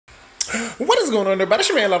What is going on, everybody? It's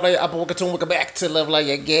your man, LoveLierGames. Welcome back to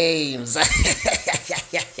LoveLierGames.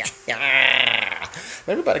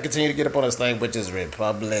 Everybody continue to get up on this thing, which is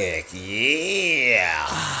Republic. Yeah.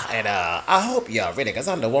 And I hope y'all ready, because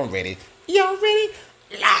I know I'm ready. Y'all ready?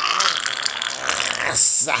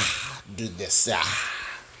 Let's do this.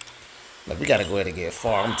 But we gotta go ahead and get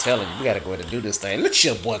far. I'm telling you, we gotta go ahead and do this thing. Let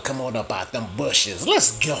your boy come on up out them bushes.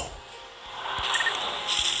 Let's go.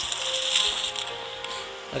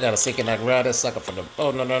 I gotta see, can I grab this sucker from the...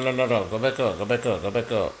 Oh, no. Go back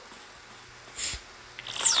up.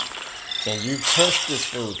 Can you touch this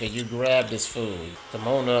food? Can you grab this food? Come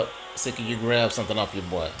on up. See, can you grab something off your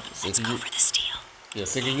boy? Let's go for the steal. Yeah,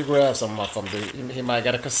 see, can you grab something off him, dude? He might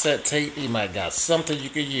got a cassette tape. He might got something you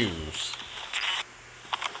could use.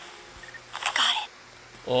 Got it.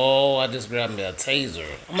 Oh, I just grabbed me a taser.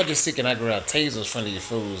 I'm gonna just see, can I grab tasers from these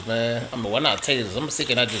fools, man? I mean, well, not tasers. I'm gonna see,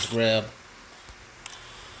 can I just grab...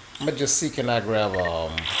 I'm gonna just see, can I grab,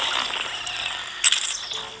 okay,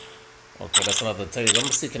 that's another taser. I'm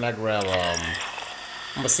gonna see, can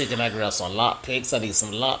I grab, some lock picks. I need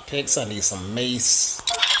some lock picks. I need some mace.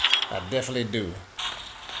 I definitely do.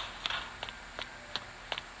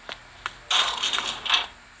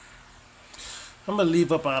 I'm gonna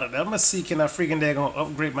leave up out of that. I'm gonna see, can I freaking daggone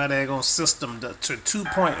upgrade my daggone system to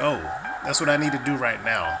 2.0. That's what I need to do right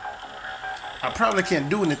now. I probably can't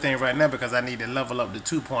do anything right now because I need to level up to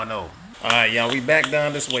 2.0. Alright, y'all, we back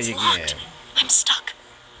down this way again. I'm stuck.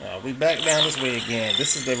 We back down this way again.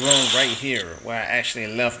 This is the room right here where I actually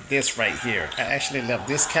left this right here. I actually left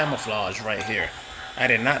this camouflage right here. I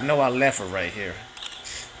did not know I left it right here.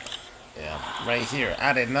 Yeah, right here.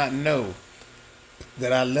 I did not know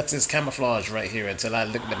that I left this camouflage right here until I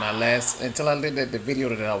looked at until I looked at the video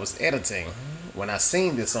that I was editing. When I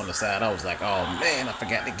seen this on the side, I was like, oh man, I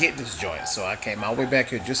forgot to get this joint. So I came all the way back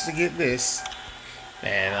here just to get this.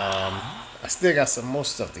 And I still got some more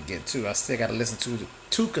stuff to get too. I still got to listen to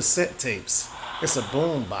 2 cassette tapes. It's a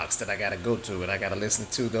boom box that I got to go to, and I got to listen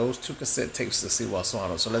to those 2 cassette tapes to see what's on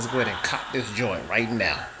them. So let's go ahead and cop this joint right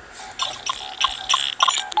now.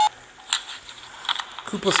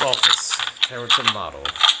 Cooper's office, character model.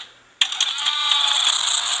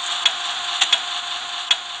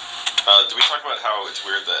 Did we talk about how it's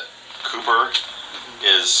weird that Cooper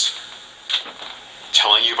is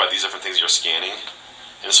telling you about these different things you're scanning?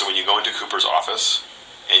 And so when you go into Cooper's office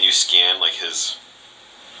and you scan like his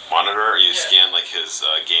monitor or you scan like his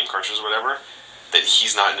game cartridge or whatever, that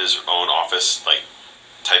he's not in his own office like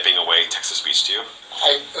typing away text-to-speech to you?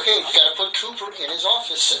 Okay, you gotta put Cooper in his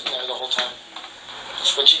office sitting there the whole time.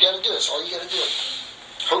 That's what you gotta do. That's all you gotta do.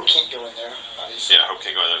 Hope can't go in there, obviously. Yeah, Hope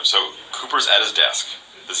can't go in there. So Cooper's at his desk.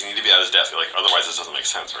 Does he need to be at his desk? Like, otherwise this doesn't make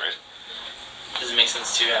sense, right? Does it make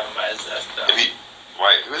sense to have him by his desk, though?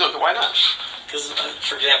 Why not? Because,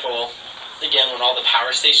 for example, again, when all the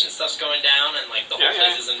power station stuff's going down and like the whole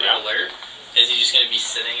place is in red alert, is he just going to be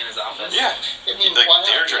sitting in his office? Yeah. I mean, like, why not?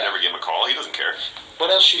 Danger never gave him a call. He doesn't care. What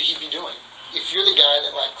else should he be doing? If you're the guy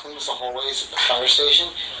that like cleans the hallways at the fire station,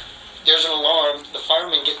 there's an alarm, the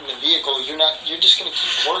firemen get in the vehicle, you're just going to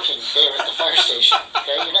keep working there at the fire station,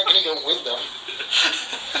 okay? You're not going to go with them.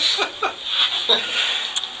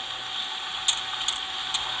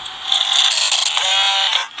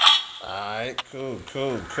 Alright, cool.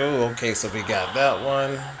 Okay, so we got that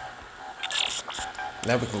one.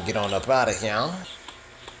 Now we can get on up out of here.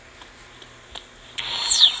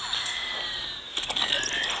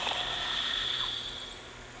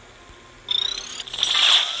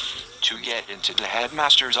 To get into the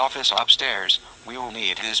headmaster's office upstairs, we will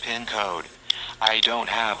need his PIN code. I don't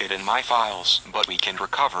have it in my files, but we can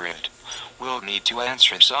recover it. We'll need to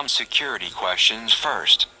answer some security questions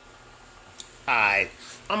first. Alright,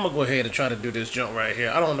 I'm gonna go ahead and try to do this jump right here.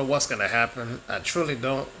 I don't know what's gonna happen. I truly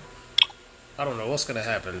don't. I don't know what's gonna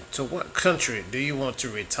happen. To what country do you want to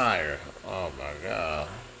retire? Oh my god.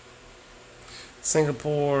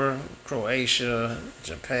 Singapore, Croatia,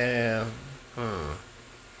 Japan.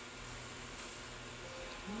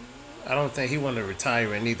 I don't think he wanted to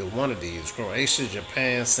retire in either one of these. Croatia,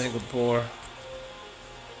 Japan, Singapore.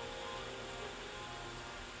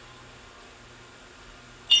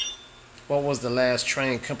 What was the last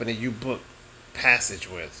train company you booked passage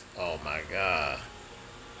with? Oh my god.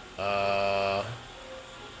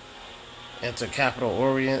 Intercapital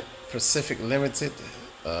Orient, Pacific Limited,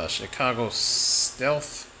 Chicago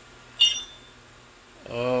Stealth.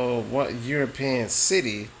 Oh, what European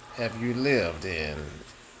city have you lived in?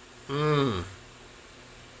 Oh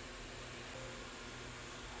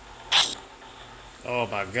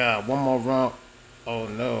my god, one more wrong. Oh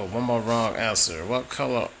no, one more wrong answer. What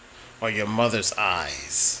color are your mother's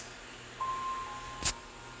eyes?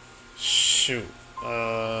 Shoot.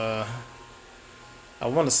 I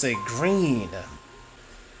want to say green.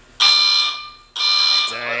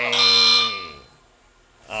 Dang.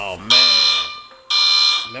 Oh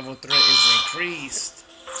man. Level threat is increased.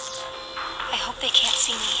 I hope they can't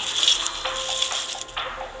see me.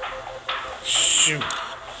 Shoot.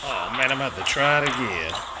 Oh man, I'm gonna have to try it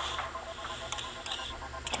again.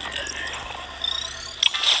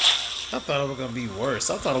 I thought it was gonna be worse.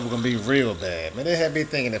 I thought it was gonna be real bad. Man, they had me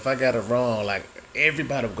thinking if I got it wrong, like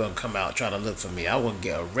everybody was gonna come out trying to look for me. I would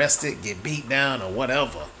get arrested, get beat down, or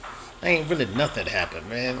whatever. Ain't really nothing happened,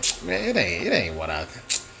 man. Man, it ain't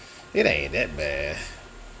it ain't that bad.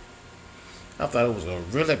 I thought it was gonna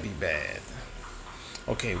really be bad.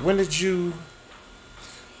 Okay, when did you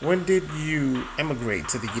immigrate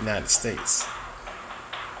to the United States?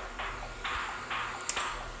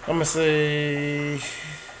 I'm gonna say,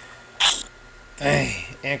 dang,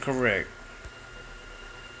 incorrect.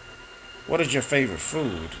 What is your favorite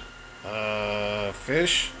food?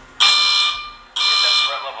 Fish?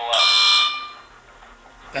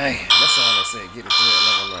 Dang, that's all I said. Get the threat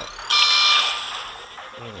level up.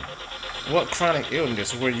 What chronic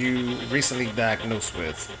illness were you recently diagnosed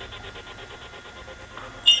with?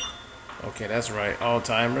 Okay, that's right.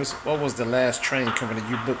 Alzheimer's. What was the last train company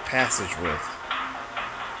you booked passage with?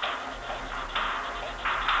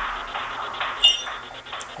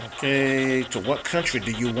 Okay, to what country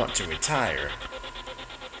do you want to retire?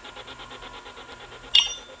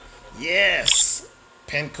 Yes!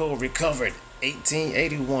 Pin code recovered.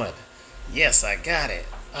 1881. Yes, I got it.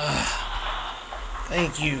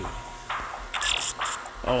 Thank you.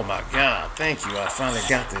 Oh my God, thank you. I finally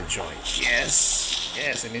got the joint. Yes.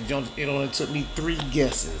 Yes, and it only took me 3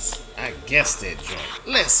 guesses. I guessed that joint.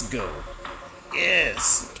 Let's go.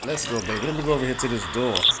 Yes. Let's go, baby. Let me go over here to this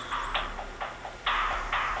door.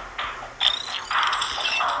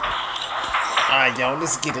 Alright, y'all,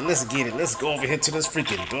 let's get it. Let's get it. Let's go over here to this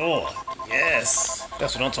freaking door. Yes.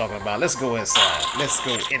 That's what I'm talking about. Let's go inside. Let's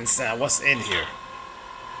go inside. What's in here?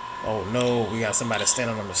 Oh no, we got somebody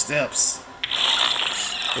standing on the steps.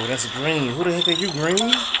 Oh, that's Green. Who the heck are you,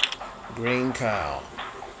 Green? Green Kyle.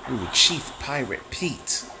 Ooh, Chief Pirate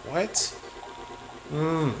Pete. What?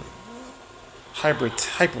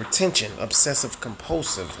 Hypertension, obsessive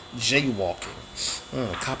compulsive, jaywalking.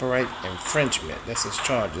 Copyright infringement. That's his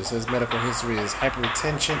charges. His medical history is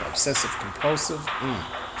hypertension, obsessive compulsive.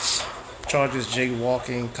 Charges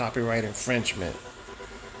jaywalking, copyright infringement.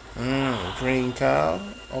 Green Kyle.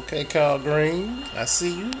 Okay, Kyle Green. I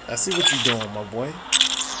see you. I see what you're doing, my boy.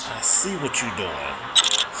 I see what you're doing.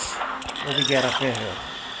 What we got up in here?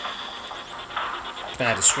 Can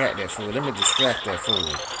I distract that fool? Let me distract that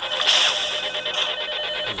fool.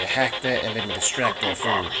 Let me hack that and let me distract that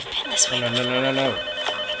fool. No. It's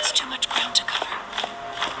too much ground to cover.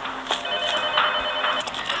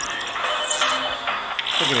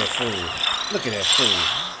 Look at that fool. Look at that fool.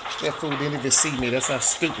 That fool didn't even see me. That's how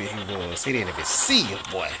stupid he was. He didn't even see you,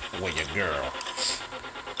 boy. Boy, your girl.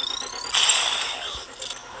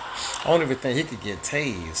 I don't even think he could get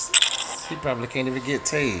tased. He probably can't even get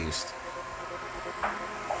tased.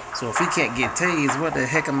 So if he can't get tased, what the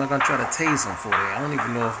heck am I gonna try to tase him for? I don't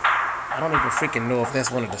even freaking know if that's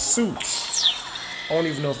one of the suits. I don't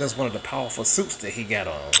even know if that's one of the powerful suits that he got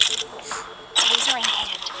on. Taser in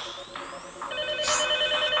hand.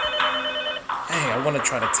 Hey, I want to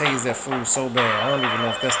try to tase that fool so bad. I don't even know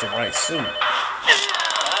if that's the right suit.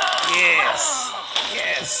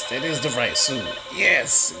 Yes, that is the right suit.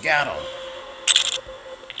 Yes, got him.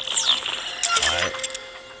 Alright.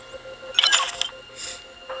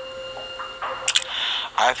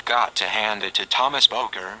 I've got to hand it to Thomas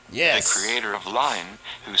Boker, yes, the creator of Line,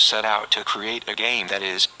 who set out to create a game that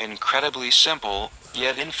is incredibly simple,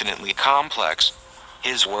 yet infinitely complex.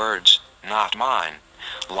 His words, not mine.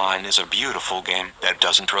 Line is a beautiful game that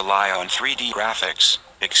doesn't rely on 3D graphics,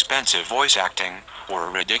 expensive voice acting, or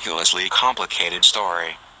a ridiculously complicated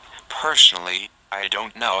story. Personally, I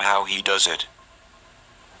don't know how he does it.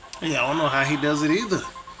 Yeah, I don't know how he does it either.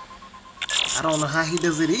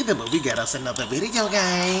 But we got us another video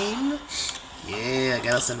game. Yeah,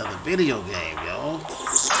 got us another video game, y'all.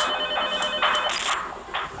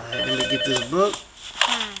 Alright, let me get this book.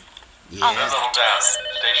 Yeah. Level down.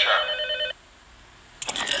 Stay sharp.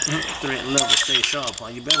 Threat level, stay sharp, huh?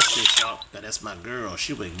 You better stay sharp. Cause that's my girl.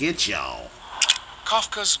 She would get y'all.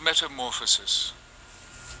 Kafka's Metamorphosis.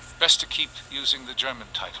 Best to keep using the German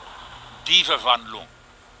title. Die Verwandlung.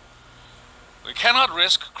 We cannot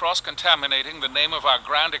risk cross-contaminating the name of our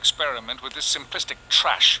grand experiment with this simplistic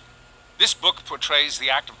trash. This book portrays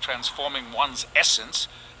the act of transforming one's essence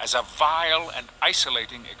as a vile and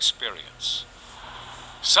isolating experience.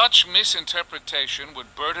 Such misinterpretation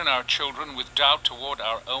would burden our children with doubt toward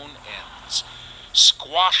our own ends.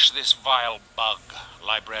 Squash this vile bug,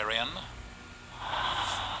 librarian.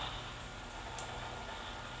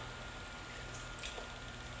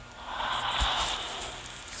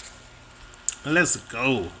 Let's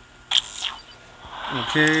go.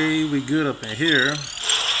 Okay, we good up in here.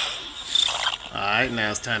 Alright,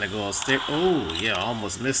 now it's time to go upstairs. Oh, yeah, I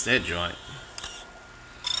almost missed that joint.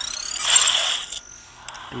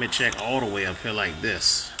 Let me check all the way up here like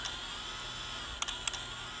this.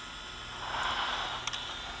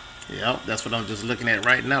 Yep, that's what I'm just looking at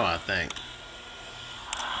right now, I think.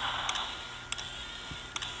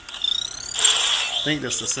 I think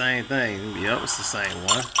that's the same thing. Yep, it's the same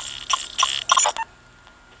one.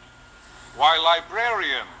 Why,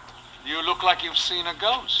 librarian, you look like you've seen a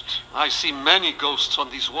ghost. I see many ghosts on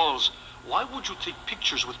these walls. Why would you take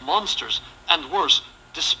pictures with monsters, and worse,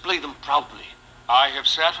 display them proudly? I have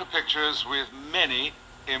sat for pictures with many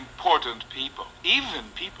important people. Even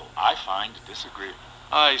people I find disagreeable.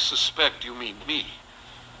 I suspect you mean me.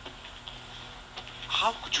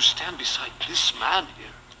 How could you stand beside this man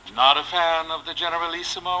here? Not a fan of the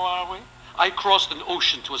Generalissimo, are we? I crossed an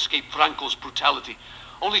ocean to escape Franco's brutality,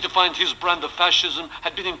 only to find his brand of fascism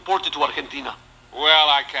had been imported to Argentina. Well,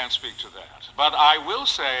 I can't speak to that. But I will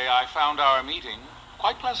say I found our meeting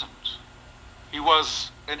quite pleasant. He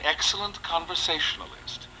was an excellent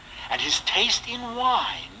conversationalist, and his taste in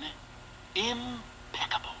wine,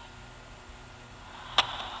 impeccable.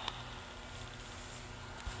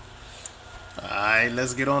 Alright,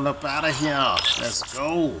 let's get on up out of here. Let's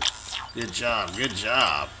go. Good job, good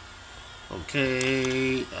job.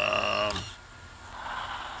 Okay,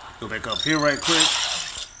 go back up here right quick.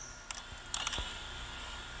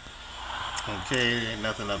 Okay, ain't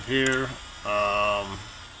nothing up here.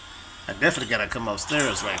 I definitely gotta come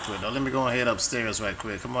upstairs right quick. Now let me go ahead upstairs right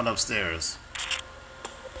quick. Come on upstairs.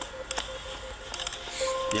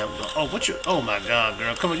 Yep. Oh, what you? Oh my God,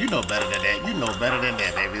 girl, come on. You know better than that. You know better than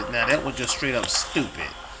that, baby. Now that was just straight up stupid.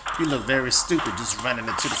 You look very stupid just running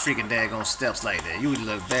into the freaking daggone steps like that. You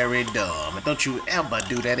look very dumb. And don't you ever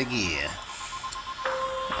do that again.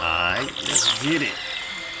 Alright, let's get it.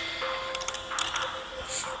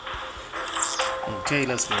 Okay,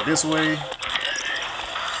 let's go this way.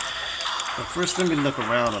 But first, let me look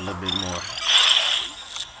around a little bit more.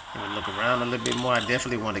 Let me look around a little bit more. I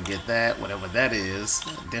definitely want to get that, whatever that is.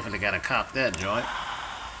 Definitely got to cop that joint.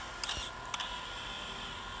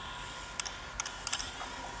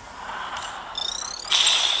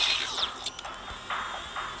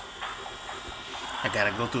 I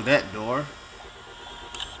gotta go through that door.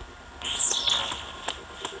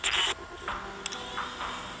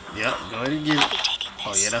 Yep, go ahead and get it.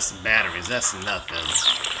 Oh yeah, that's the batteries. That's nothing.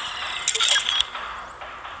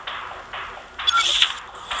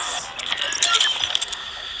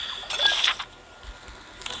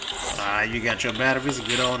 Alright, you got your batteries.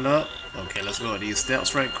 Get on up. Okay, let's go with these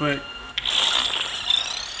steps right quick.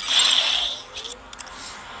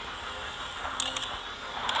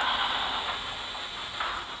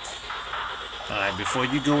 Alright, before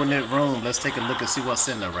you go in that room, let's take a look and see what's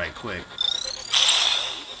in there right quick.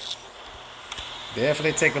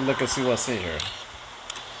 Definitely take a look and see what's in here.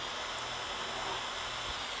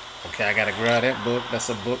 Okay, I gotta grab that book. That's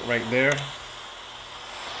a book right there.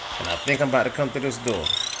 And I think I'm about to come through this door.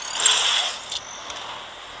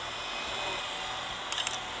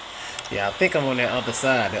 Yeah, I think I'm on the other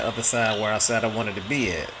side where I said I wanted to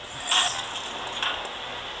be at.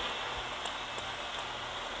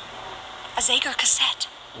 A Zager cassette.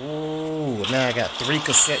 Ooh, now I got 3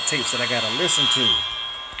 cassette tapes that I gotta listen to.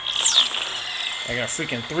 I got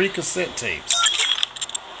freaking 3 cassette tapes.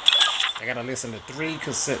 I gotta listen to 3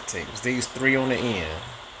 cassette tapes. These 3 on the end.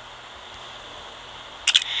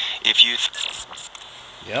 If you...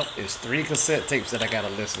 Yep, it's 3 cassette tapes that I gotta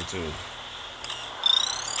listen to.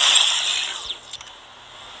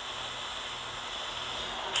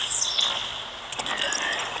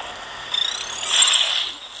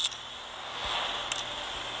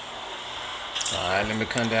 Alright, let me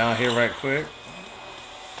come down here right quick.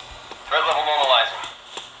 Red level normalizer.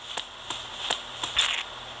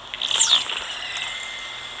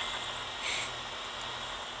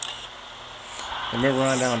 Let me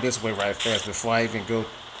run down this way right fast before I even go.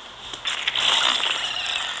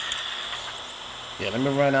 Yeah, let me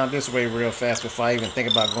run down this way real fast before I even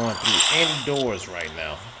think about going through any doors right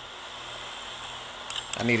now.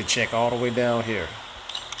 I need to check all the way down here.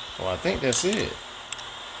 Well, I think that's it.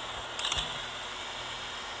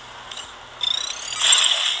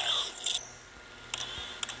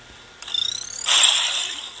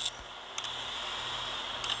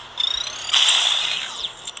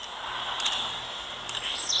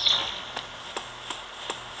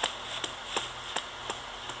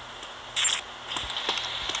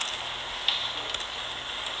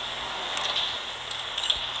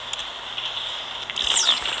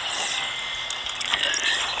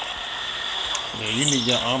 Yeah, you need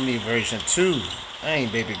your Omni version too. I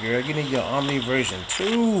ain't baby girl. You need your Omni version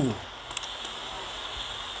too.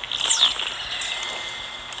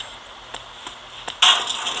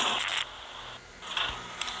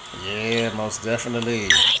 Yeah, most definitely.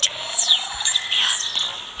 Good idea. Yeah,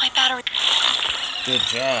 my battery. Good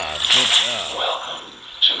job. Good job. Welcome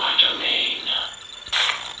to my domain.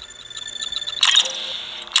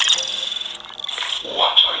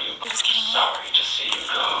 What are you? It was getting late. Sorry to see you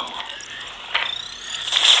go.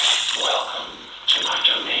 Welcome to my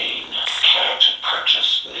domain. Care to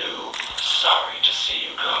purchase new? Sorry to see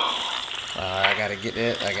you go. I gotta get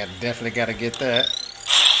that. Definitely gotta get that.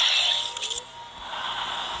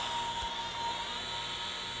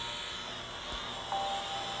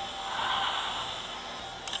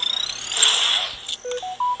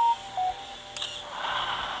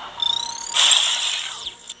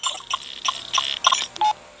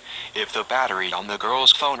 If the battery on the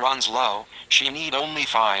girl's phone runs low, she need only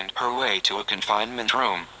find her way to a confinement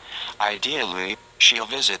room. Ideally, she'll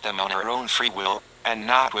visit them on her own free will, and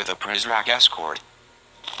not with a Prizrak escort.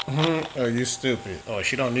 Oh, you stupid. Oh,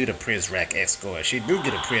 she don't need a Prizrak escort. She do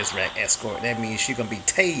get a Prizrak escort. That means she gonna be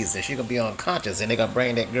tased and she gonna be unconscious and they gonna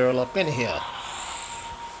bring that girl up in here.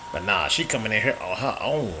 But nah, she coming in here on her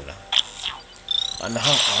own. On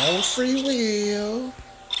her own free will.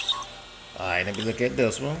 Alright, let me look at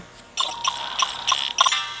this one.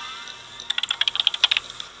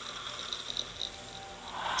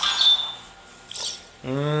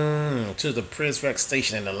 To the Prizrak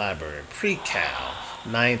station in the library. Pre-Cal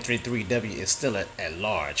 933W is still at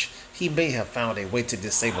large. He may have found a way to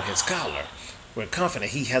disable his collar. We're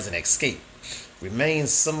confident he hasn't escaped. Remain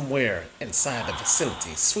somewhere inside the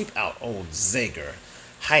facility. Sweep out old Zager.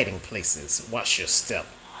 Hiding places. Watch your step.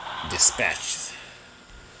 Dispatch.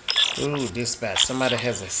 Ooh, dispatch. Somebody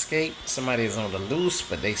has escaped. Somebody is on the loose,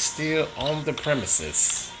 but they still on the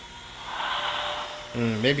premises.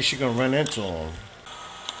 Maybe she gonna run into him.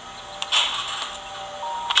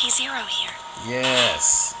 P0 here.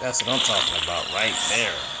 Yes, that's what I'm talking about right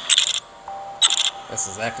there. That's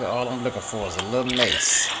exactly all I'm looking for is a little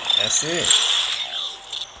mace. That's it.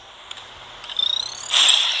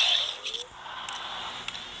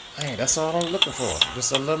 Hey, that's all I'm looking for.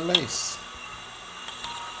 Just a little mace.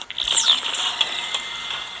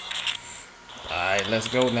 Alright, let's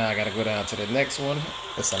go now. I gotta go down to the next one.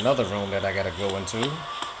 It's another room that I gotta go into.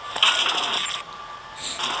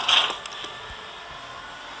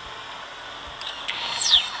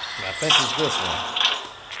 I think it's this one.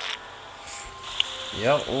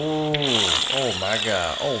 Yep. Ooh. Oh my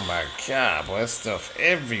god. Oh my god. Boy, there's stuff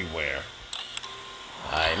everywhere.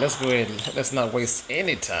 Alright, let's go ahead and let's not waste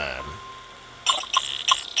any time.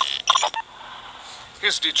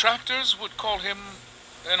 His detractors would call him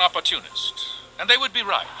an opportunist, and they would be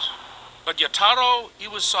right. But Yataro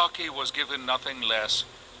Iwasaki was given nothing less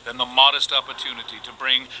than the modest opportunity to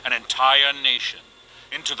bring an entire nation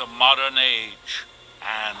into the modern age.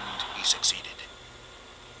 And he succeeded.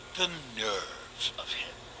 The nerve of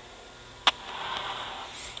him.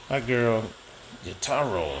 My girl,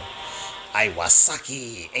 Yataro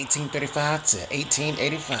Iwasaki, 1835 to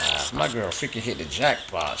 1885. My girl freaking hit the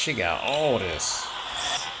jackpot. She got all this.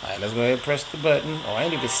 Alright, let's go ahead and press the button. Oh, I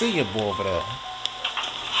ain't even see your boy over there.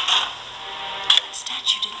 The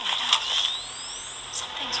statue didn't light up.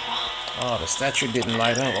 Something's wrong. Oh, the statue didn't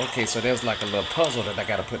light up. Okay, so there's like a little puzzle that I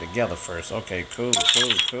gotta put together first. Okay, cool.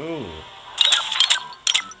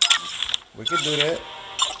 We can do that.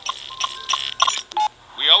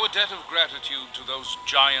 We owe a debt of gratitude to those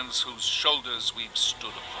giants whose shoulders we've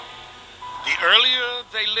stood upon. The earlier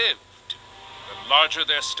they lived, the larger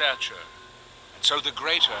their stature, and so the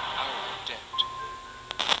greater our debt.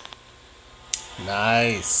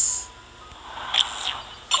 Nice.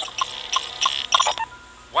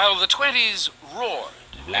 While the 20s roared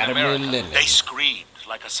in America, Lenin. they screamed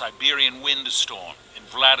like a Siberian windstorm in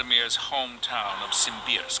Vladimir's hometown of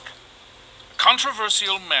Simbirsk. A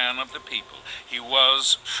controversial man of the people, he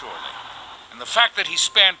was surely. And the fact that he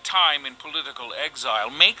spent time in political exile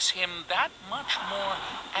makes him that much more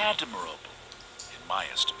admirable, in my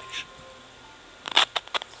estimation.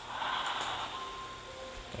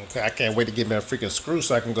 Okay, I can't wait to get me a freaking screw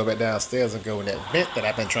so I can go back downstairs and go in that vent that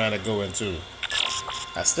I've been trying to go into.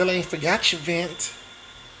 I still ain't forgot your vent.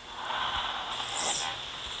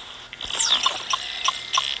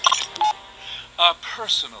 A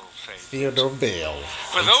personal favorite. Theodore Bell.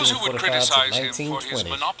 For those who would 1845 to criticize him for his 1920.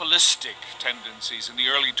 monopolistic tendencies in the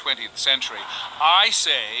early 20th century, I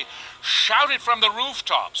say, shout it from the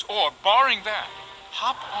rooftops, or, barring that,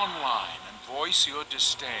 hop online and voice your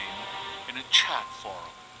disdain in a chat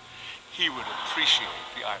forum. He would appreciate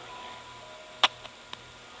the irony.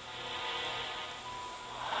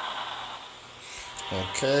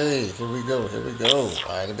 Okay, here we go.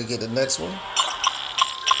 Alright, let me get the next one.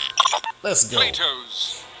 Let's go.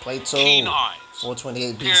 Plato's keen eyes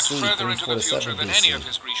 428 peered BC, further into the 347 future than BC. any of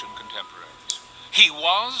his Grecian contemporaries. He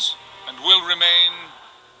was, and will remain,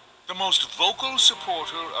 the most vocal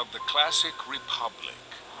supporter of the classic Republic,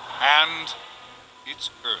 and its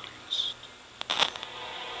earliest.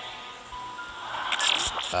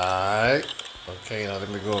 Alright. Okay, now let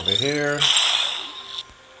me go over here.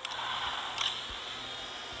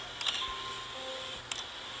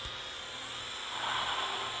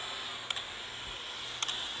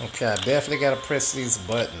 Okay, I definitely gotta press these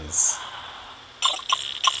buttons.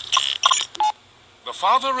 The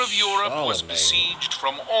father of Europe was Charlemagne. besieged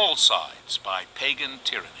from all sides by pagan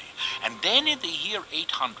tyranny. And then in the year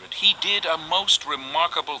 800, he did a most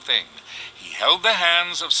remarkable thing. He held the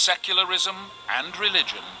hands of secularism and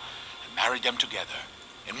religion and married them together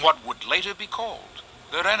in what would later be called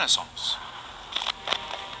the Renaissance.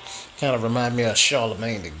 Kind of remind me of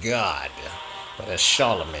Charlemagne the God. But that's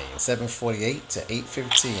Charlemagne, 748 to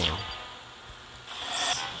 815.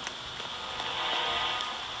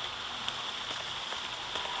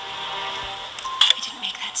 We didn't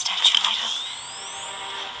make that statue light up.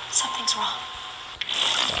 Something's wrong.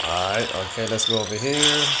 Alright, okay, let's go over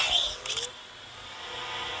here.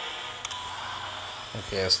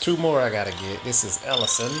 Okay, there's two more I gotta get. This is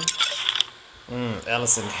Ellison.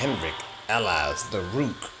 Ellison Henrik, Allies, the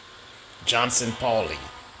Rook, Johnson Pauli.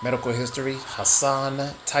 Medical history,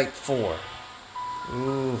 Hassan, type 4.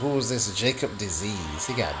 Ooh, who is this? Jacob disease.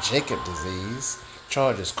 He got Jacob disease.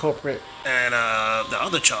 Charges corporate. And the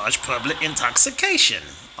other charge, public intoxication.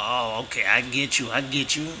 Oh, okay, I get you.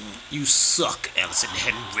 You suck, Ellison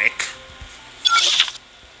Henrik.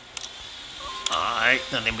 Alright,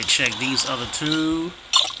 now let me check these other two.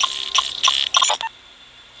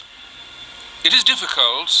 It is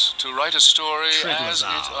difficult to write a story as it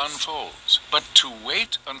Triglazoff. unfolds, but to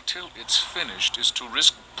wait until it's finished is to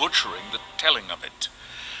risk butchering the telling of it.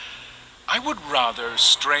 I would rather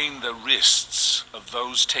strain the wrists of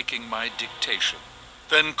those taking my dictation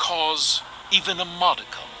than cause even a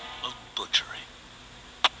modicum of butchery.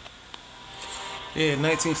 Yeah,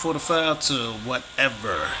 1945 to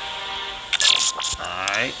whatever.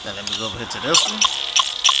 Alright, now let me go over here to this one.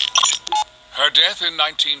 Her death in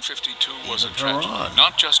 1952 was a tragedy, Iran.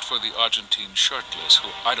 not just for the Argentine shirtless who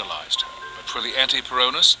idolized her, but for the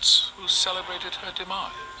anti-Peronists who celebrated her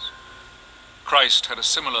demise. Christ had a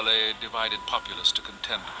similarly divided populace to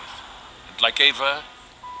contend with, and like Eva,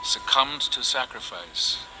 succumbed to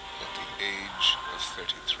sacrifice at the age of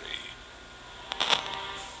 33.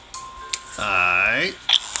 Alright.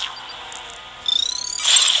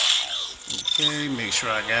 Okay, make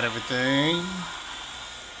sure I got everything.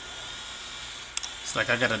 It's like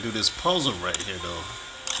I gotta do this puzzle right here though.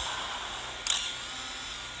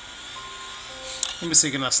 Let me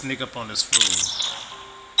see, can I sneak up on this food?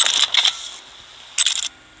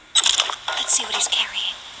 Let's see what he's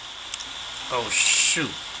carrying. Oh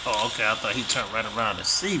shoot. Oh, okay, I thought he turned right around to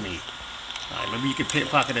see me. Alright, maybe you can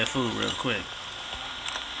pickpocket that food real quick.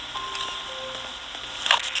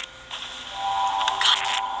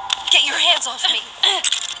 Get your hands off me.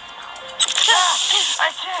 I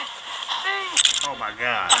can't see. Oh my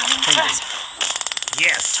god. Arming press.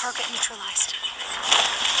 Yes! Target neutralized.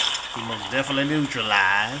 He most definitely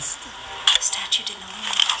neutralized. The statue didn't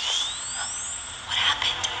illuminate. What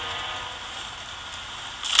happened?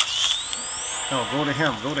 No, go to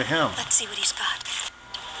him, go to him. Let's see what he's got.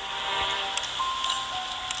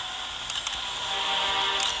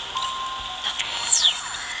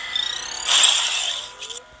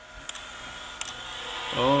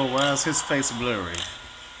 Oh, why is his face blurry?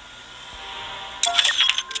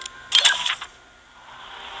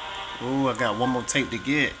 Oh, I got one more tape to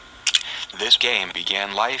get. This game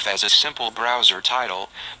began life as a simple browser title,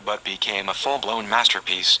 but became a full-blown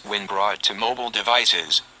masterpiece when brought to mobile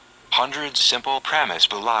devices. 100's simple premise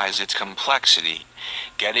belies its complexity.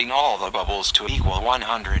 Getting all the bubbles to equal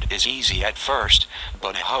 100 is easy at first,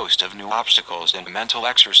 but a host of new obstacles and mental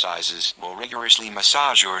exercises will rigorously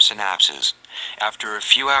massage your synapses. After a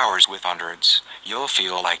few hours with hundreds, you'll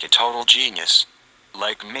feel like a total genius.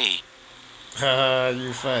 Like me. Haha,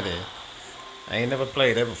 you funny. I ain't never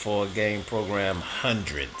played that before, a game program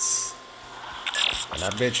hundreds. And I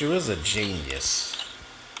bet you is a genius.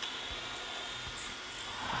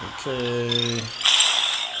 Okay.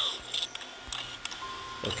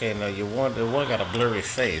 Okay, now the one got a blurry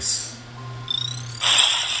face.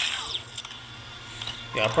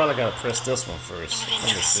 Yeah, I probably gotta press this one first.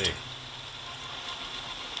 Let me see.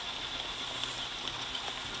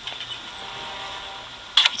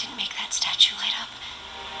 We didn't make that statue light up.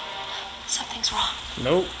 Something's wrong.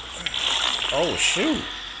 Nope. Oh, shoot.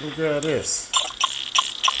 Look at this.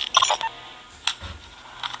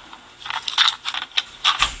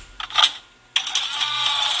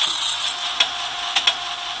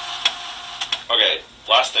 Okay,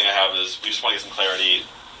 last thing I have is we just want to get some clarity,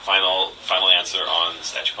 final answer on the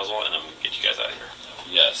statue puzzle, and then we'll get you guys out of here.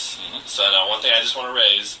 Yes. So now one thing I just want to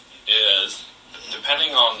raise is,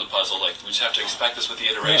 depending on the puzzle, like we just have to expect this with the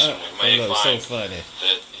iteration. We may find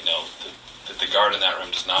that, you know, that the guard in that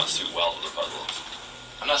room does not suit well to the puzzle.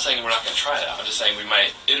 I'm not saying we're not going to try it out. I'm just saying we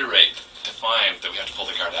might iterate to find that we have to pull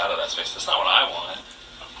the guard out of that space. That's not what I want.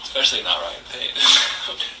 Especially not Ryan Payne.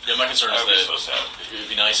 Yeah, my concern is that it would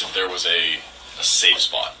be nice if there was a safe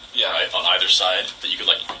spot, right, on either side that you could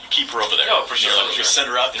like keep her over there. No, for sure. Like, just send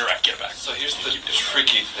her out, interact, get her back. So here's the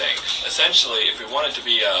tricky thing. Essentially, if we want it to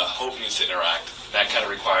be a hope needs to interact, that kind of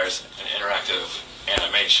requires an interactive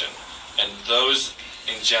animation, and those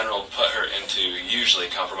in general put her into usually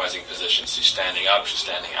compromising positions. She's standing up, she's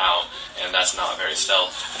standing out, and that's not very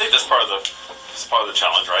stealth. I think that's part of the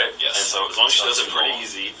challenge, right? Yes. And so as long as she does it pretty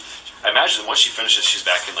easy, I imagine once she finishes, she's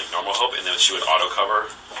back in like normal hope, and then she would auto cover.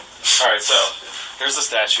 All right, so here's the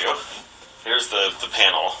statue. Here's the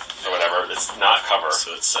panel or whatever. It's not cover,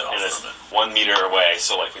 So it's set off and it's from it. 1 meter away.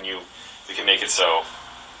 So like we can make it so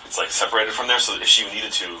it's like separated from there. So that if she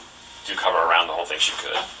needed to do cover around the whole thing, she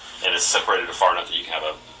could. And it's separated far enough that you can have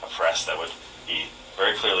a press that would be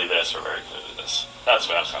very clearly this or very clearly this. That's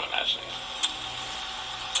what I was kind of imagining.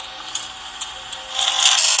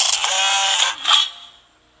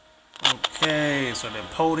 Okay, so the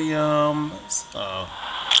podium.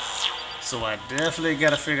 So I definitely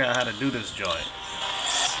got to figure out how to do this joint.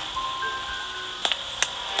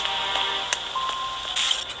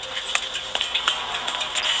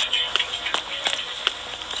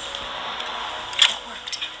 That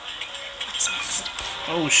worked. What's next?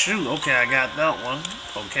 Oh shoot, okay, I got that one.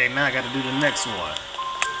 Okay, now I got to do the next one.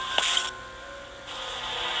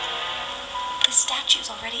 The statue's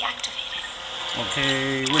already activated.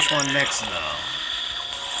 Okay, which one next now?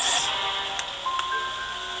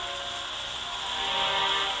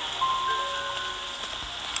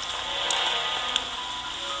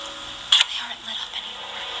 They aren't lit up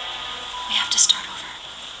anymore. We have to start over.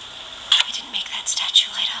 We didn't make that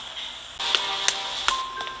statue light up.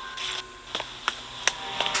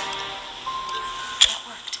 That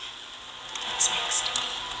worked. What's next?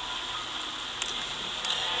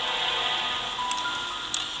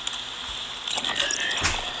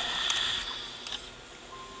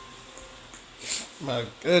 My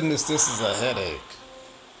goodness, this is a headache.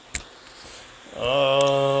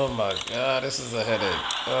 Oh my god, this is a headache.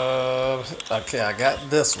 Okay, I got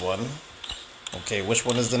this one. Okay, which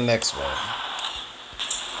one is the next one?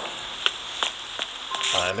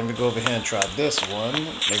 Alright, let me go over here and try this one.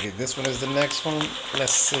 Maybe this one is the next one.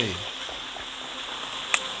 Let's see.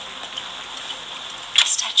 The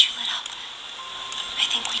statue lit up. I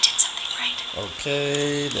think we did something right.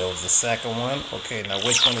 Okay, that was the second one. Okay, now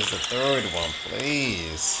which one is the third one,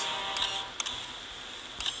 please?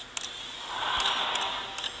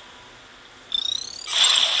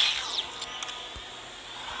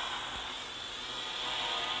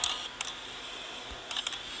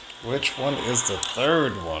 Which one is the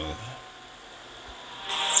third one?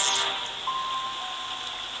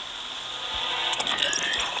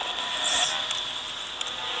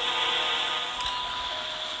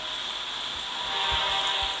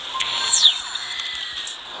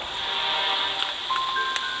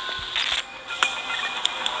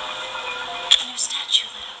 New statue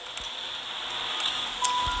lit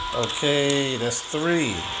up. Okay, that's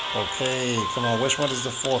 3. Okay, come on, which one is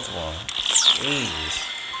the fourth one? Jeez.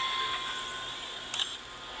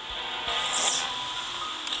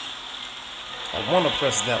 I want to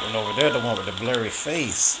press that one over there, the one with the blurry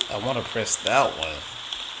face. I want to press that one.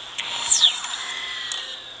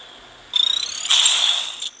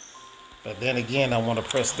 But then again, I want to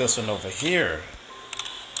press this one over here.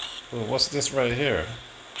 Ooh, what's this right here?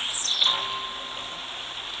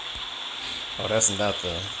 Oh, that's not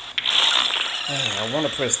the... Hey, I want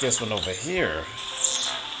to press this one over here.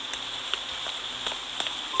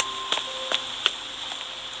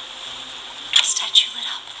 The statue lit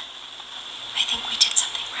up. I think we did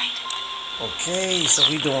something right. Okay, so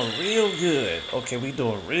we doing real good. Okay, we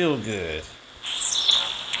doing real good.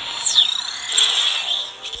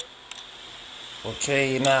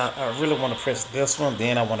 Okay, now I really want to press this one,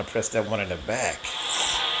 then I want to press that one in the back.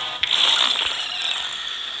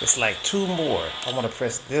 It's like 2 more. I want to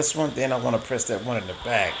press this one, then I want to press that one in the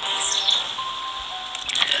back.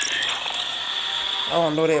 Oh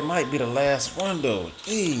no, that might be the last one though.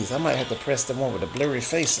 Jeez, I might have to press the one with the blurry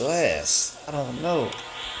face last. I don't know.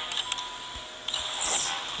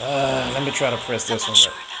 Let me try to press this one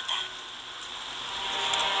right.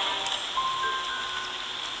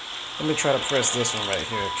 Let me try to press this one right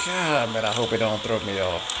here. God, man, I hope it don't throw me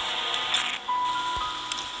off.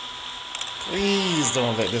 Please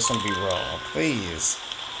don't let this one be wrong. Please.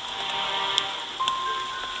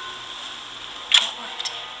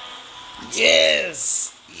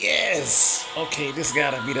 Yes! Yes! Okay, this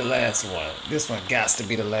gotta be the last one. This one gots to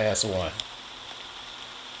be the last one.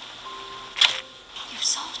 You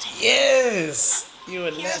solved it. Yes! You're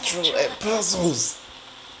a natural at puzzles.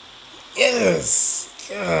 Yes!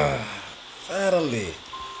 God, finally.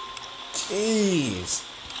 Jeez.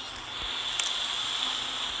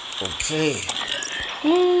 Okay.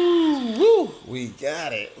 Woo! Woo! We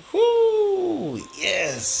got it. Woo!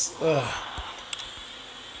 Yes!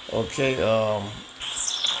 Okay,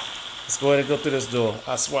 let's go ahead and go through this door.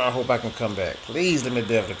 I swear I hope I can come back. Please let me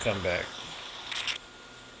definitely come back.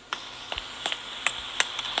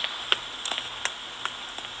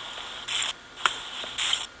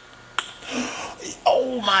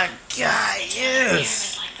 Oh my God,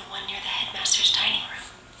 yes! Like the one near the headmaster's dining room.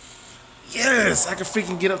 Yes, I can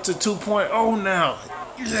freaking get up to 2.0 now.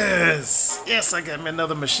 Yes! Yes, I got me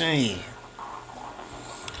another machine.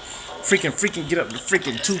 Freaking get up to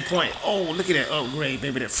freaking 2.0. Look at that upgrade,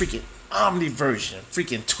 baby. That freaking Omni version.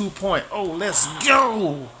 Freaking 2.0. Let's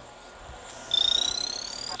go.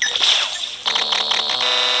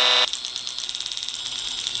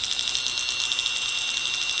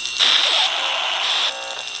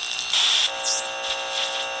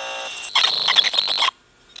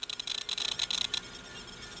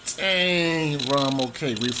 Dang, ROM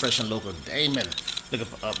okay. Refreshing local daemon. Looking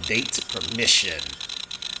for update permission.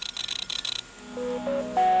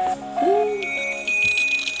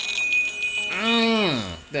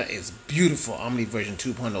 That is beautiful. Omni version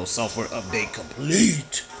 2.0 software update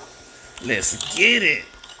complete. Let's get it.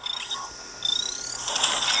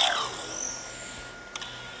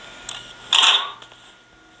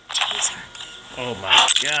 Oh my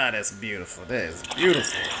God, that's beautiful. That is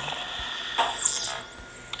beautiful.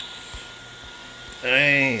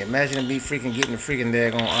 Dang, imagine me freaking getting the freaking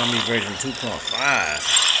daggone Omni version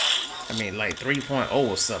 2.5. I mean, like 3.0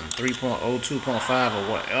 or something. 3.0, 2.5 or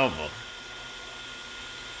whatever.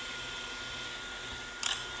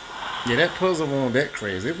 Yeah, that puzzle wasn't that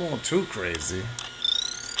crazy. It wasn't too crazy.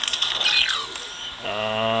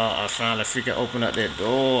 I finally freaking opened up that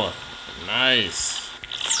door. Nice.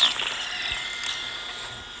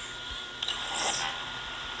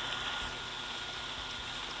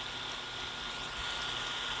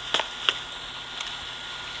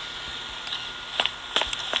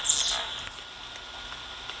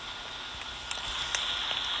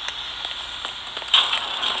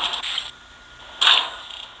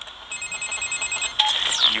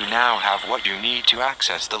 You now have what you need to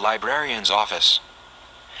access the librarian's office.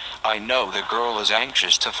 I know the girl is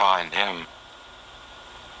anxious to find him.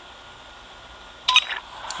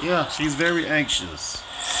 Yeah, she's very anxious.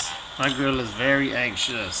 My girl is very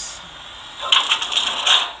anxious.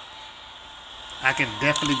 I can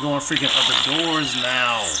definitely go on freaking other doors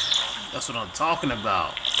now. That's what I'm talking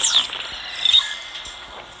about.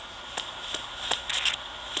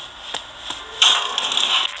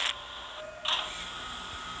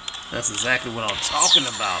 That's exactly what I'm talking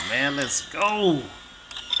about, man. Let's go.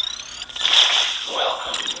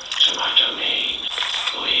 Welcome to my domain.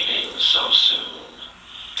 Leaving so soon.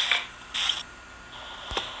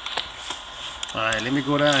 Alright, let me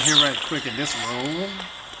go down here right quick in this room.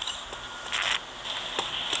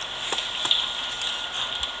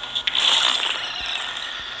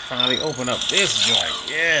 Finally open up this joint.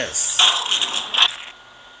 Yes.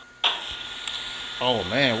 Oh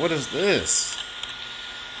man, what is this?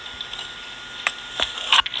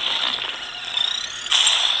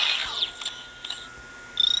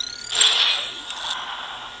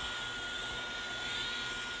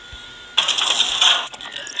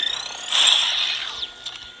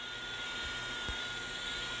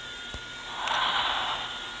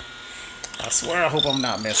 I swear I hope I'm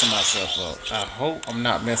not messing myself up. I hope I'm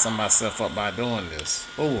not messing myself up by doing this.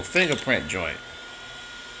 Oh, fingerprint joint.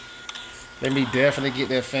 Let me definitely get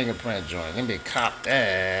that fingerprint joint. Let me cop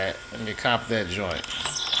that. Let me cop that joint.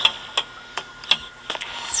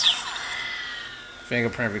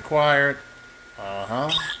 Fingerprint required.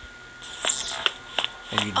 And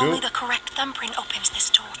you do? Only the correct thumbprint opens this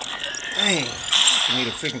door. Dang. You need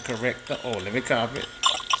a freaking correct. Oh, let me copy it.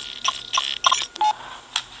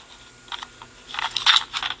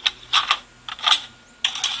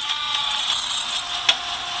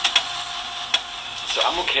 So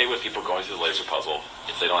I'm okay with people going through the laser puzzle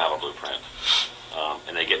if they don't have a blueprint,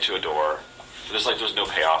 and they get to a door. There's no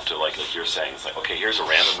payoff to like you're saying. It's like, okay, here's a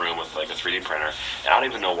random room with like a 3D printer, and I don't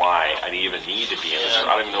even know why I even need to be in this room.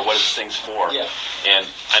 I don't even know what this thing's for. Yeah. And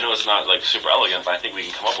I know it's not like super elegant, but I think we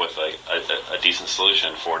can come up with like a decent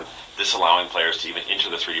solution for this, allowing players to even enter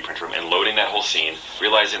the 3D printer room and loading that whole scene,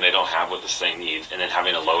 realizing they don't have what this thing needs, and then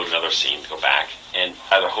having to load another scene to go back. And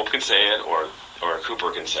either Hope can say it or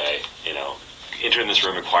Cooper can say, you know, entering this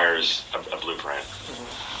room requires a blueprint.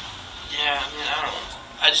 Yeah, I mean, I don't know.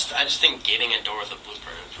 I just think gating a door with a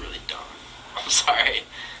blueprint is really dumb. I'm sorry.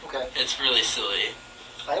 Okay. It's really silly.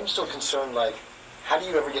 I am still concerned, like, how do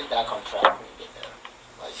you ever get back on track when you get there?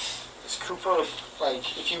 Like, is Cooper, like,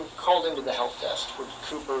 if you called into the help desk,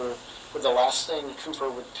 would the last thing Cooper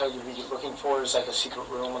would tell you to be looking for is like a secret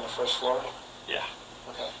room on the first floor? Yeah.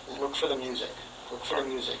 Okay. Look for the music. Look for the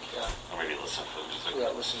music, yeah. Or maybe listen for the music. Yeah,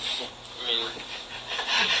 listen. I mean,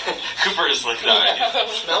 Cooper is like, no,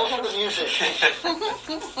 smell for the music.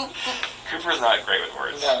 Cooper's not great with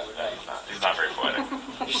words. No, he's not very poetic.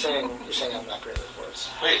 You're saying I'm not great with words.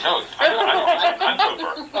 Wait, no, I'm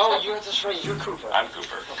Cooper. Oh, you're that's right. You're Cooper. I'm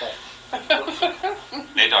Cooper. Okay.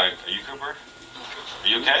 Nate Dogg, are you Cooper? Are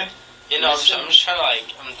you okay? you know, I'm just trying to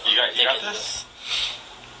like. You got this?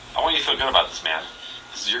 I want you to feel good about this, man.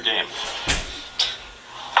 This is your game.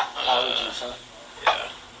 Allergies, huh? Yeah.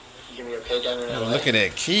 You gonna be okay down there? Oh, look at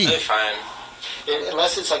that key. Really fine.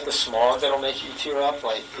 Unless it's like the smog that'll make you tear up,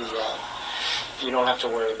 like the you don't have to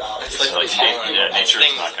worry about. It's Like nature's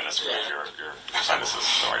things, not going to screw your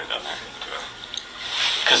sinuses already down there.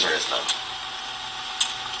 Because there is none.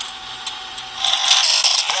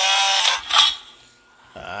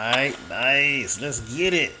 Alright, nice. Let's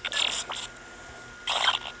get it.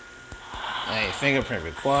 Hey, fingerprint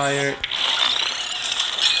required.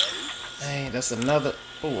 Hey, that's another.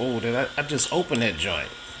 Oh, did I just opened that joint?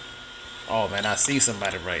 Oh man, I see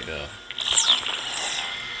somebody right there.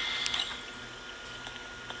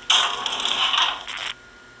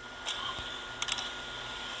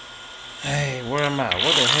 Hey, where am I?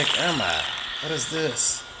 Where the heck am I? What is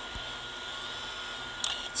this?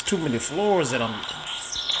 It's too many floors that I'm...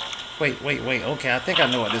 Wait. Okay, I think I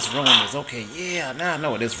know what this room is. Okay, yeah, now I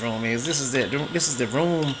know what this room is. This is the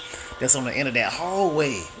room that's on the end of that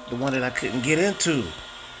hallway. The one that I couldn't get into.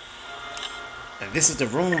 And this is the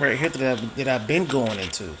room right here that I've been going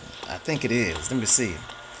into. I think it is. Let me see.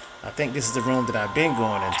 I think this is the room that I've been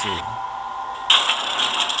going into.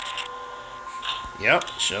 Yep,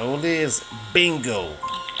 sure is. Bingo.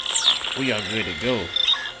 We are good to go.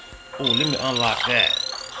 Oh, let me unlock that.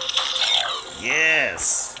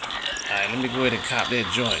 Yes. Alright, let me go ahead and cop that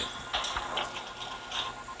joint.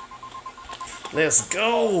 Let's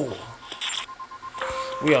go.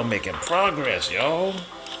 We are making progress, y'all.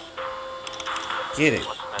 Get it.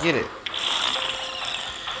 Get it.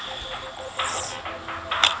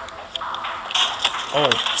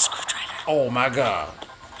 Oh my God.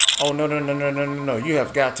 Oh, no. You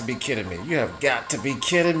have got to be kidding me. You have got to be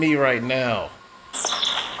kidding me right now.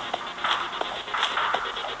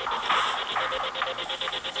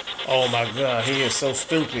 Oh my God, he is so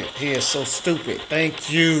stupid. He is so stupid.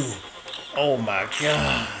 Thank you. Oh my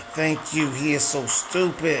God. Thank you. He is so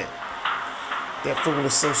stupid. That fool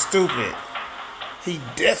is so stupid. He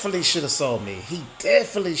definitely should have saw me. He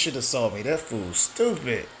definitely should have saw me. That fool's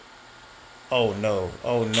stupid. Oh no.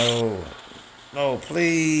 Oh no. No,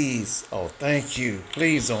 please. Oh, thank you.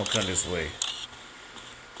 Please don't come this way.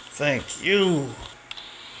 Thank you.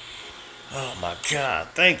 Oh my God.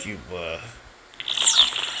 Thank you, bud.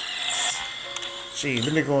 Gee,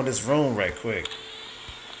 let me go in this room right quick.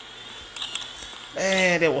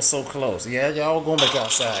 Man, that was so close. Yeah, y'all going back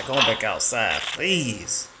outside. Going back outside,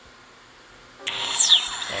 please.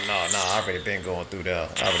 Oh, no. I already been going through there.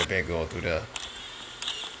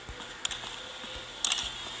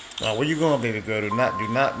 Now, where you going, baby girl? Do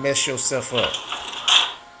not mess yourself up.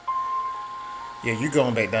 Yeah, you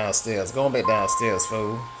going back downstairs. Going back downstairs,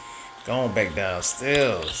 fool. Going back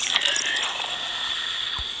downstairs.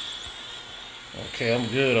 Okay, I'm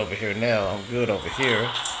good over here now. I'm good over here.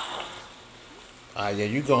 Yeah,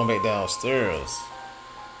 you going back downstairs.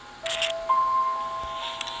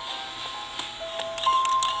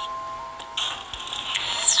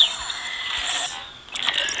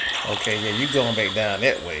 Okay, yeah, you going back down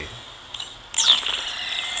that way.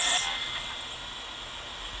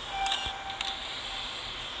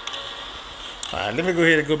 Alright, let me go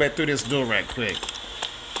ahead and go back through this door right quick.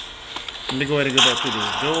 Let me go ahead and go back through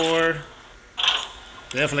this door.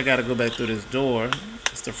 Definitely got to go back through this door.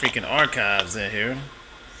 It's the freaking archives in here.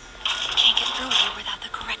 Can't get through here without the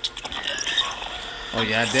correct... Oh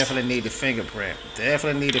yeah, I definitely need the fingerprint.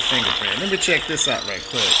 Definitely need the fingerprint. Let me check this out right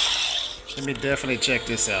quick. Let me definitely check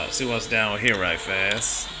this out. See what's down here right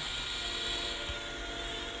fast.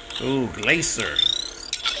 Ooh, Glacier.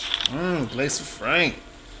 Glacier Frank.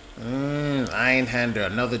 Iron Hander,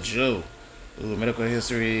 another Joe. Ooh, medical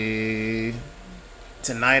history.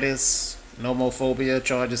 Tinnitus. Nomophobia.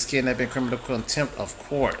 Charges kidnapping, criminal contempt of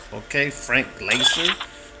court. Okay, Frank Glacier.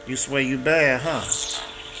 You swear you bad, huh?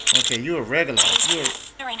 Okay, you a regular.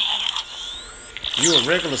 You a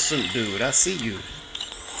regular suit dude. I see you.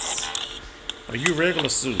 Are you regular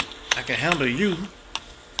suit? I can handle you.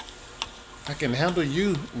 I can handle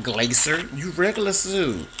you, Glacier. You regular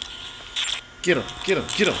suit. Get him, get him,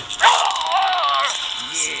 get him.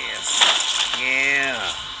 Yes.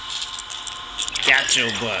 Yeah. Got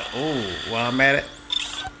your butt. Oh, while I'm at it.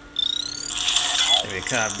 Let me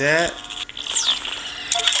cop that.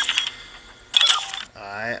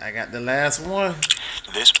 Alright, I got the last one.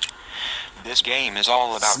 This game is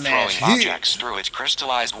all about throwing objects through its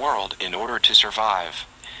crystallized world in order to survive.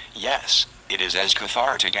 Yes, it is as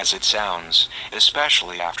cathartic as it sounds,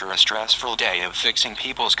 especially after a stressful day of fixing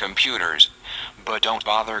people's computers. But don't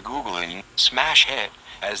bother Googling smash hit,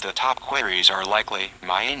 as the top queries are likely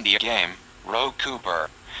my indie game, Rogue Cooper.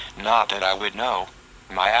 Not that I would know.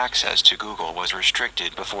 My access to Google was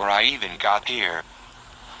restricted before I even got here.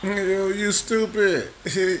 Yo, you stupid.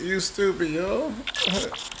 You stupid, yo.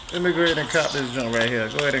 Let me go ahead and cop this junk right here.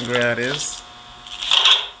 Go ahead and grab this.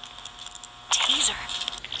 Teaser.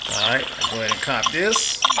 Alright, go ahead and cop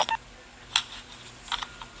this.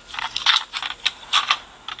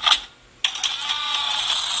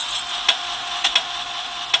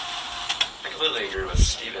 I completely agree with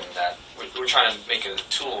Steven that we're trying to make a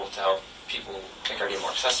tool to help people make our game more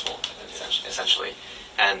accessible, essentially.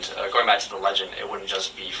 And going back to the legend, it wouldn't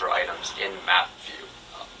just be for items in map view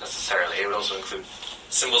necessarily. It would also include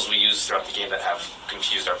symbols we use throughout the game that have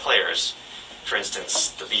confused our players. For instance,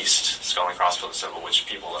 the beast, skull and crossbones symbol, which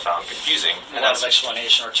people have found confusing. And that's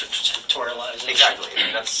explanation or tutorialization. Exactly.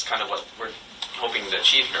 And that's kind of what we're hoping to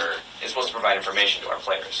achieve here. It's supposed to provide information to our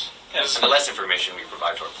players. Yes. And the less information we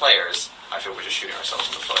provide to our players, I feel we're just shooting ourselves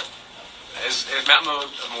in the foot. Is map mode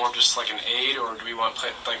more just like an aid, or do we want the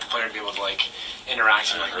player to be able to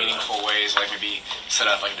interact in meaningful ways, like maybe set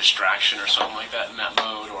up a distraction or something like that in map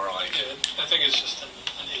mode, or like? Yeah, I think it's just an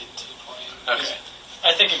aid to the playing. Okay.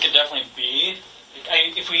 I think it could definitely be.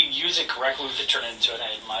 If we use it correctly, we could turn it into an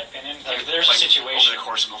aid, in my opinion. There's a situation over the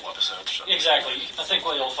course of multiple episodes. Or something. Exactly. I think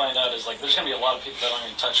what you'll find out is there's going to be a lot of people that aren't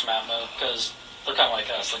going to touch map mode because they're kind of like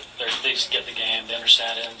us. They just get the game, they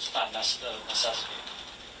understand it, and it's not a necessity.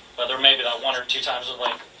 But there may be that one or two times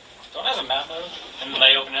where don't I have a map mode? And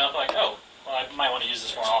they open it up oh, well, I might want to use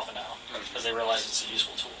this more often now because they realize it's a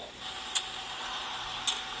useful tool.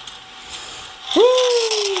 Woo!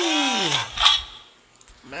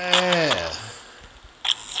 Man.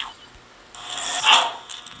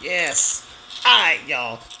 Yes. Alright,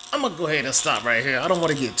 y'all. I'm gonna go ahead and stop right here. I don't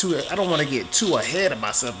want to get too ahead of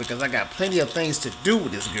myself because I got plenty of things to do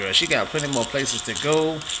with this girl. She got plenty more places to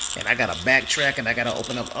go, and I gotta backtrack and I gotta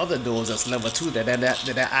open up other doors that's level 2 that I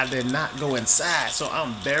did not go inside. So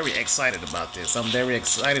I'm very excited about this. I'm very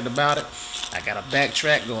excited about it. I gotta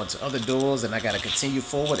backtrack, go into other doors, and I gotta continue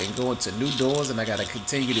forward and go into new doors, and I gotta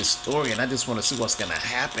continue this story, and I just want to see what's gonna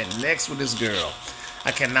happen next with this girl.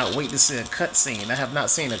 I cannot wait to see a cutscene. I have not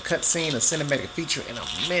seen a cutscene, a cinematic feature in a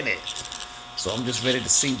minute. So I'm just ready to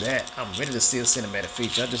see that. I'm ready to see a cinematic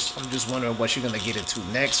feature. I'm just wondering what she's gonna get into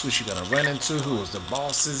next, who she's gonna run into, who is the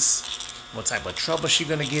bosses, what type of trouble she's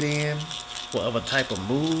gonna get in, what other type of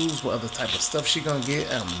moves, what other type of stuff she's gonna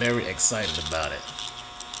get. I'm very excited about it.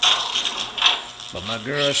 But my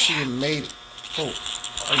girl, she made it. Oh,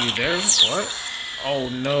 are you there? What? Oh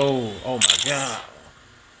no. Oh my god.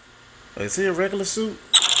 Is he a regular suit?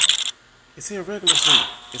 Is he a regular suit?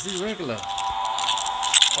 Is he regular?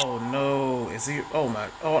 Oh no. Is he? Oh my.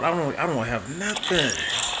 Oh, I don't have nothing.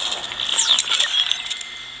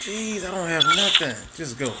 Jeez, I don't have nothing.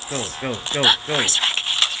 Just go. Where's Rick?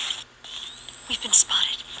 We've been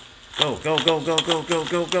spotted. Go. Get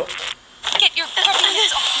your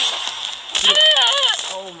hands off me.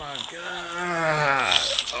 Oh my god.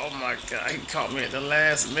 Oh my god. He caught me at the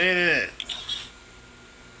last minute.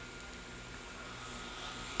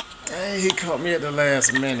 Dang, he caught me at the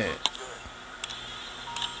last minute.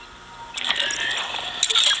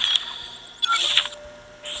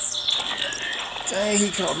 Dang,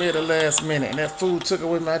 he caught me at the last minute. And that fool took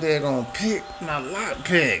away my daggone pick, my lock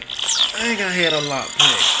pick. Dang, I had a lock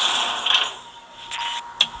pick.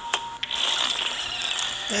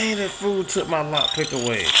 Dang, that fool took my lock pick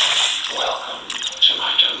away. Welcome to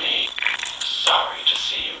my domain. Sorry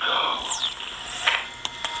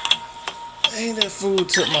Dang, that fool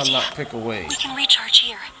took my lockpick away. We can recharge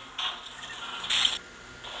here.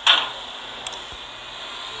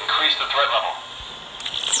 Increase the threat level.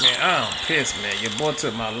 Man, I'm pissed, man. Your boy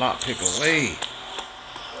took my lockpick away.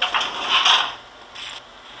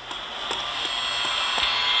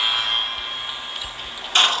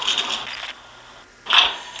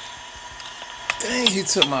 Dang, he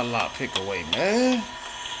took my lockpick away, man.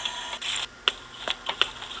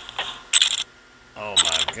 Oh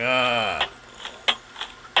my God.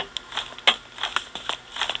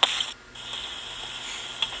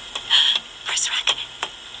 Where's Rick?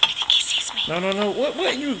 I think he sees me. No.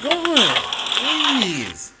 Where you going?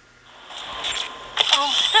 Please.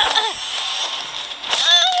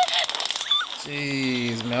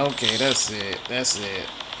 Jeez, man. Okay, that's it. That's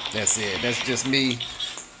just me.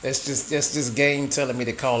 That's just game telling me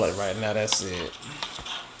to call it right now. That's it.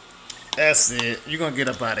 You're gonna get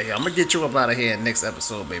up out of here. I'm gonna get you up out of here next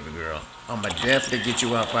episode, baby girl. I'm gonna definitely get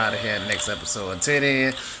you up out of here next episode. Until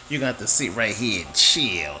then, you're gonna have to sit right here and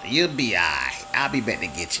chill. You'll be alright. I'll be back to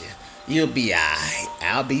get you. You'll be alright.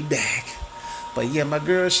 I'll be back. But yeah, my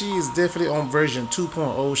girl, she is definitely on version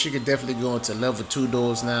 2.0. She could definitely go into level 2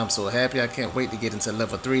 doors now. I'm so happy. I can't wait to get into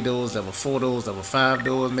level 3 doors, level 4 doors, level 5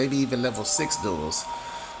 doors, maybe even level 6 doors.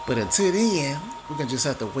 But until then, we're going to just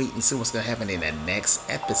have to wait and see what's going to happen in the next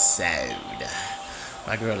episode.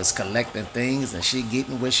 My girl is collecting things and she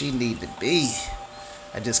getting where she need to be.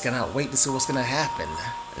 I just cannot wait to see what's going to happen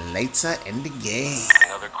later in the game.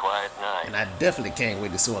 Another quiet night. And I definitely can't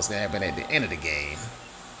wait to see what's going to happen at the end of the game.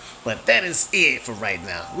 But that is it for right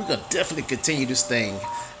now. We're going to definitely continue this thing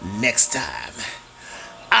next time.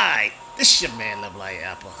 Alright, this is your man,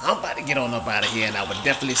 LoveLierApple. I'm about to get on up out of here, and I will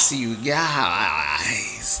definitely see you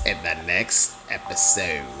guys in the next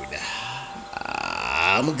episode.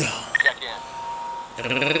 I'm gone. Check in.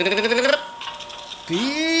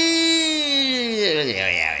 Peace.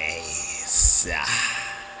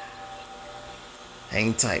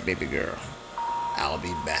 Hang tight, baby girl. I'll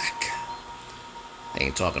be back. I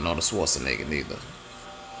ain't talking all the Schwarzenegger neither.